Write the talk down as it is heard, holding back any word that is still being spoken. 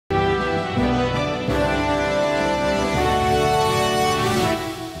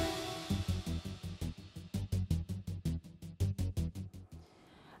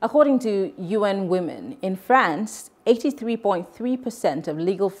According to UN Women, in France, 83.3% of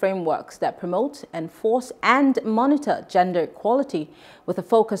legal frameworks that promote, enforce and monitor gender equality with a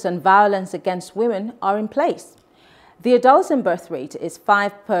focus on violence against women are in place. The adolescent birth rate is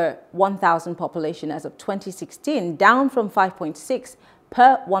 5 per 1,000 population as of 2016, down from 5.6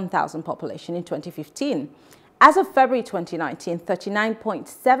 per 1,000 population in 2015. As of February 2019,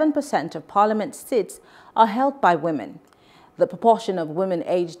 39.7% of parliament seats are held by women. The proportion of women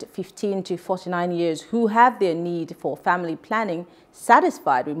aged 15 to 49 years who have their need for family planning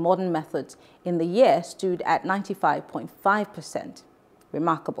satisfied with modern methods in the year stood at 95.5%.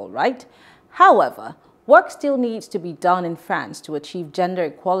 Remarkable, right? However, work still needs to be done in France to achieve gender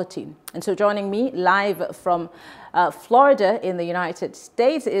equality. And so joining me live from Florida in the United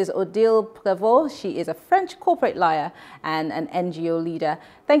States is Odile Prevot. She is a French corporate lawyer and an NGO leader.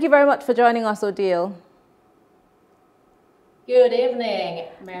 Thank you very much for joining us, Odile. Good evening,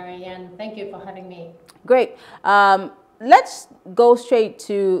 Marianne. Thank you for having me. Great. Let's go straight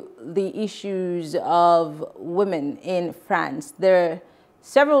to the issues of women in France. There are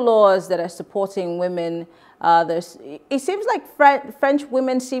several laws that are supporting women. It seems like French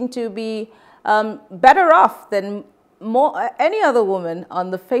women seem to be better off than any other woman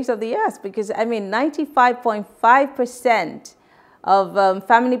on the face of the earth, because I mean 95.5% of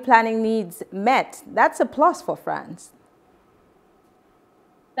family planning needs met. That's a plus for France.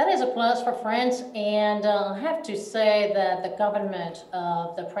 That is a plus for France, and I have to say that the government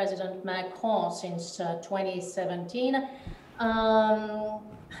of the President Macron since 2017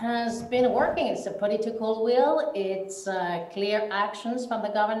 has been working. It's a political will, it's clear actions from the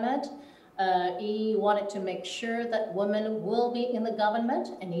government. He wanted to make sure that women will be in the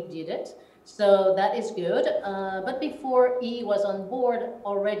government, and he did it. So that is good. But before he was on board,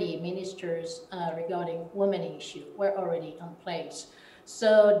 already ministers regarding women issue were already in place.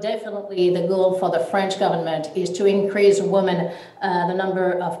 So definitely the goal for the French government is to increase women, the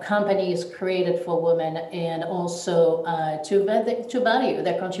number of companies created for women, and also to value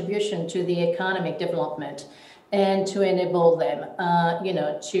their contribution to the economic development and to enable them,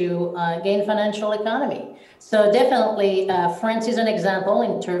 to gain financial economy. So definitely France is an example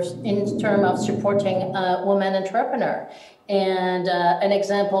in terms of supporting women entrepreneurs. And an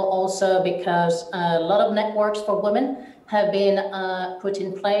example also because a lot of networks for women have been put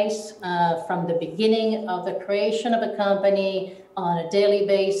in place from the beginning of the creation of a company on a daily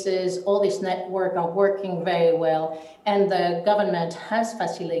basis. All these networks are working very well, and the government has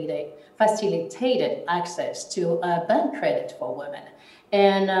facilitated access to bank credit for women.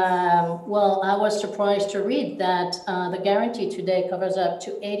 And well, I was surprised to read that the guarantee today covers up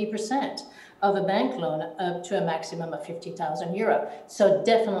to 80% of a bank loan up to a maximum of 50,000 euro. So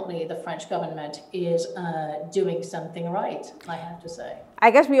definitely the French government is doing something right, I have to say.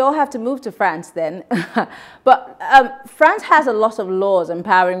 I guess we all have to move to France then. But France has a lot of laws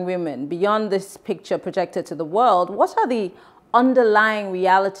empowering women. Beyond this picture projected to the world, what are the underlying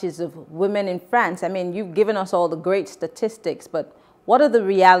realities of women in France? I mean, you've given us all the great statistics, but what are the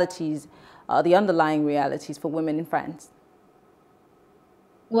realities, the underlying realities for women in France?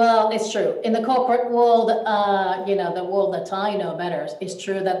 Well, it's true. In the corporate world, the world that I know better, it's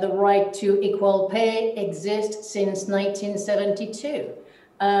true that the right to equal pay exists since 1972.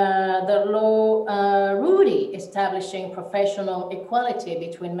 The law Rudy establishing professional equality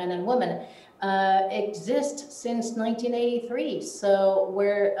between men and women exists since 1983. So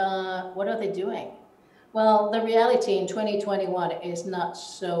what are they doing? Well, the reality in 2021 is not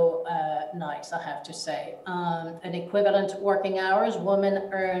so nice, I have to say. An equivalent working hours, women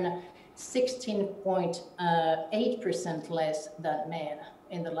earn 16.8% less than men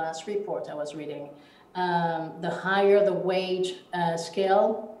in the last report I was reading. The higher the wage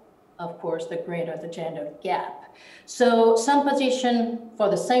scale, of course, the greater the gender gap. So some position for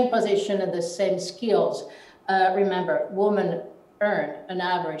the same position and the same skills, remember, women earn an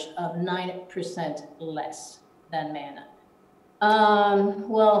average of 9% less than men.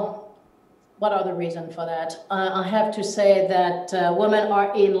 Well, what are the reasons for that? I have to say that women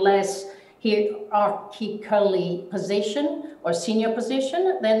are in less hierarchically position or senior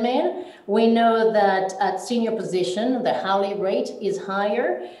position than men. We know that at senior position, the hourly rate is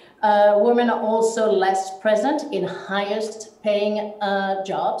higher. Women are also less present in highest paying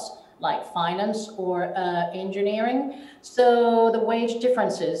jobs, like finance or engineering. So the wage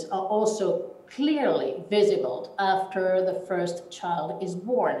differences are also clearly visible after the first child is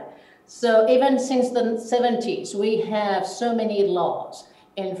born. So even since the 70s, we have so many laws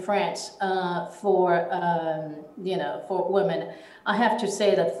in France for women. I have to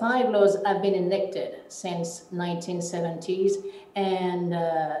say that 5 laws have been enacted since 1970s, and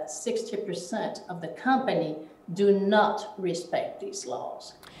 60% of the company do not respect these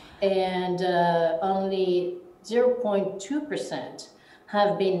laws, and only 0.2%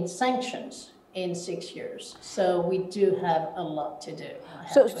 have been sanctions in 6 years. So we do have a lot to do.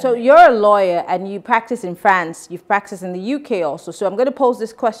 So you're a lawyer and you practice in France. You've practiced in the UK also. So I'm going to pose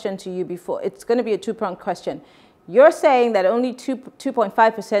this question to you before. It's going to be a two-pronged question. You're saying that only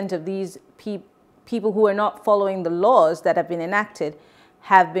 2.5% of these people who are not following the laws that have been enacted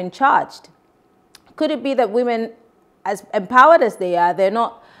have been charged. Could it be that women, as empowered as they are, they've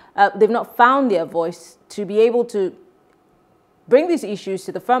not found their voice to be able to bring these issues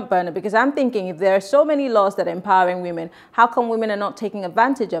to the front burner? Because I'm thinking, if there are so many laws that are empowering women, how come women are not taking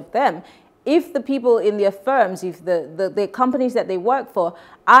advantage of them? If the people in their firms, if the companies that they work for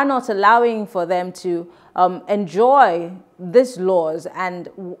are not allowing for them to enjoy these laws and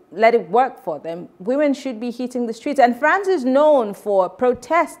let it work for them, women should be hitting the streets. And France is known for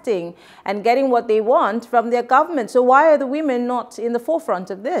protesting and getting what they want from their government. So why are the women not in the forefront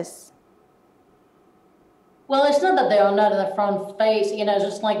of this? Well, it's not that they are not in the front face,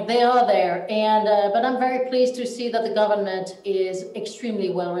 just like they are there. And but I'm very pleased to see that the government is extremely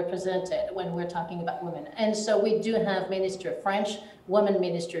well represented when we're talking about women. And so we do have French women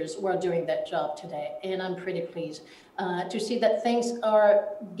ministers who are doing that job today. And I'm pretty pleased to see that things are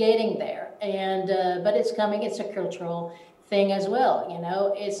getting there. And but it's coming. It's a cultural thing as well.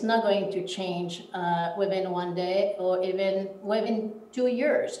 It's not going to change within one day or even within 2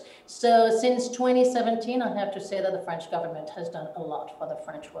 years. So since 2017, I have to say that the French government has done a lot for the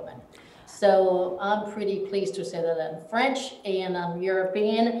French women. So I'm pretty pleased to say that I'm French and I'm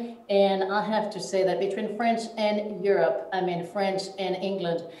European. And I have to say that between France and Europe, France and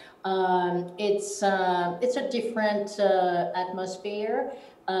England, it's a different atmosphere.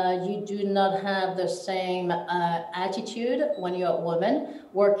 You do not have the same attitude when you're a woman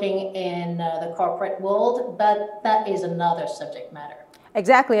working in the corporate world, but that is another subject matter.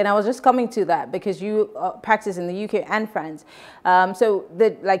 Exactly, and I was just coming to that because you practice in the UK and France. So,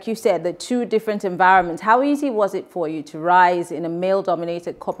 like you said, the two different environments. How easy was it for you to rise in a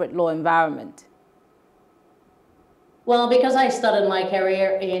male-dominated corporate law environment? Well, because I started my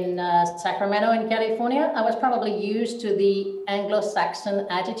career in Sacramento in California, I was probably used to the Anglo-Saxon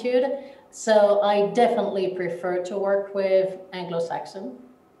attitude. So I definitely prefer to work with Anglo-Saxon,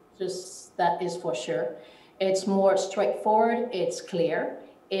 just that is for sure. It's more straightforward, it's clear,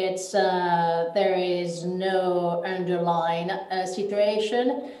 there is no underlying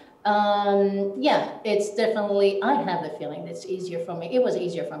situation. Yeah, it's definitely, I have the feeling it's easier for me. It was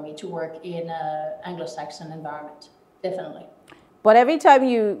easier for me to work in an Anglo-Saxon environment, definitely. But every time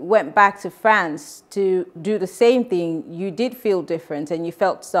you went back to France to do the same thing, you did feel different and you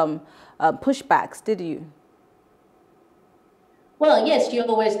felt some pushbacks, did you? Well, yes, you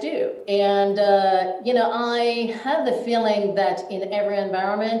always do. And, I have the feeling that in every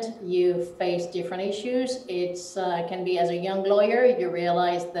environment, you face different issues. It can be as a young lawyer, you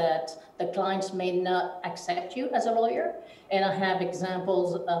realize that the clients may not accept you as a lawyer. And I have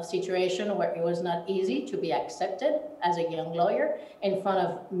examples of situations where it was not easy to be accepted as a young lawyer in front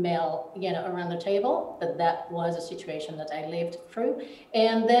of male, around the table, but that was a situation that I lived through.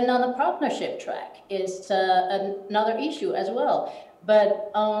 And then on the partnership track is another issue as well.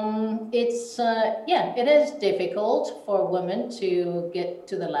 But it is difficult for women to get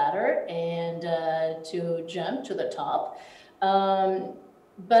to the ladder and to jump to the top.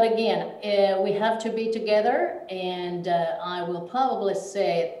 But again, we have to be together, and I will probably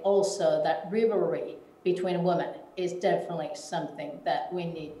say also that rivalry between women is definitely something that we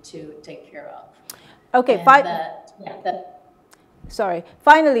need to take care of. Okay, sorry.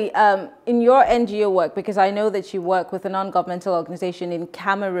 Finally, in your NGO work, because I know that you work with a non-governmental organization in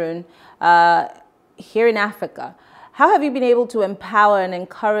Cameroon, here in Africa, how have you been able to empower and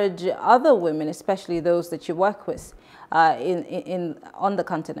encourage other women, especially those that you work with on the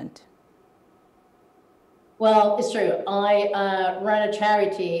continent? Well, it's true. I run a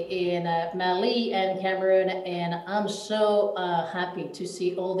charity in Mali and Cameroon, and I'm so happy to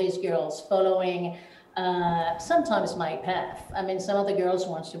see all these girls following sometimes my path. Some of the girls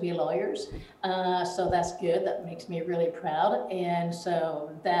want to be lawyers, so that's good. That makes me really proud, and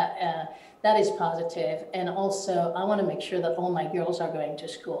so that is positive. And also, I want to make sure that all my girls are going to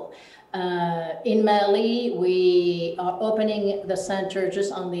school. In Mali, we are opening the center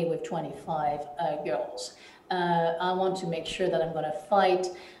just only with 25 girls. I want to make sure that I'm going to fight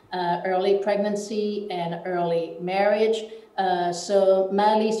early pregnancy and early marriage. So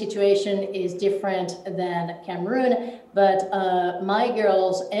Mali's situation is different than Cameroon, but my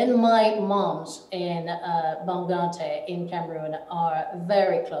girls and my moms in Bangante in Cameroon are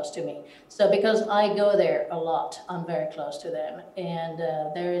very close to me. So because I go there a lot, I'm very close to them. And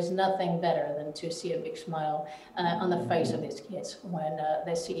there is nothing better than to see a big smile on the face of these kids when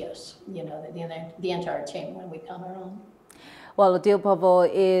they see us, you know, the entire team when we come around. Well, Odile Prevot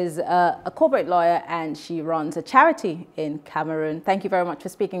is a corporate lawyer and she runs a charity in Cameroon. Thank you very much for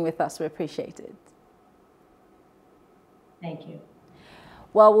speaking with us. We appreciate it. Thank you.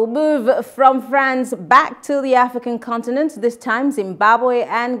 Well, we'll move from France back to the African continent, this time Zimbabwe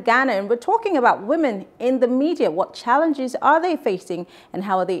and Ghana. And we're talking about women in the media. What challenges are they facing and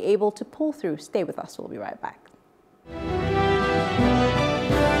how are they able to pull through? Stay with us. We'll be right back.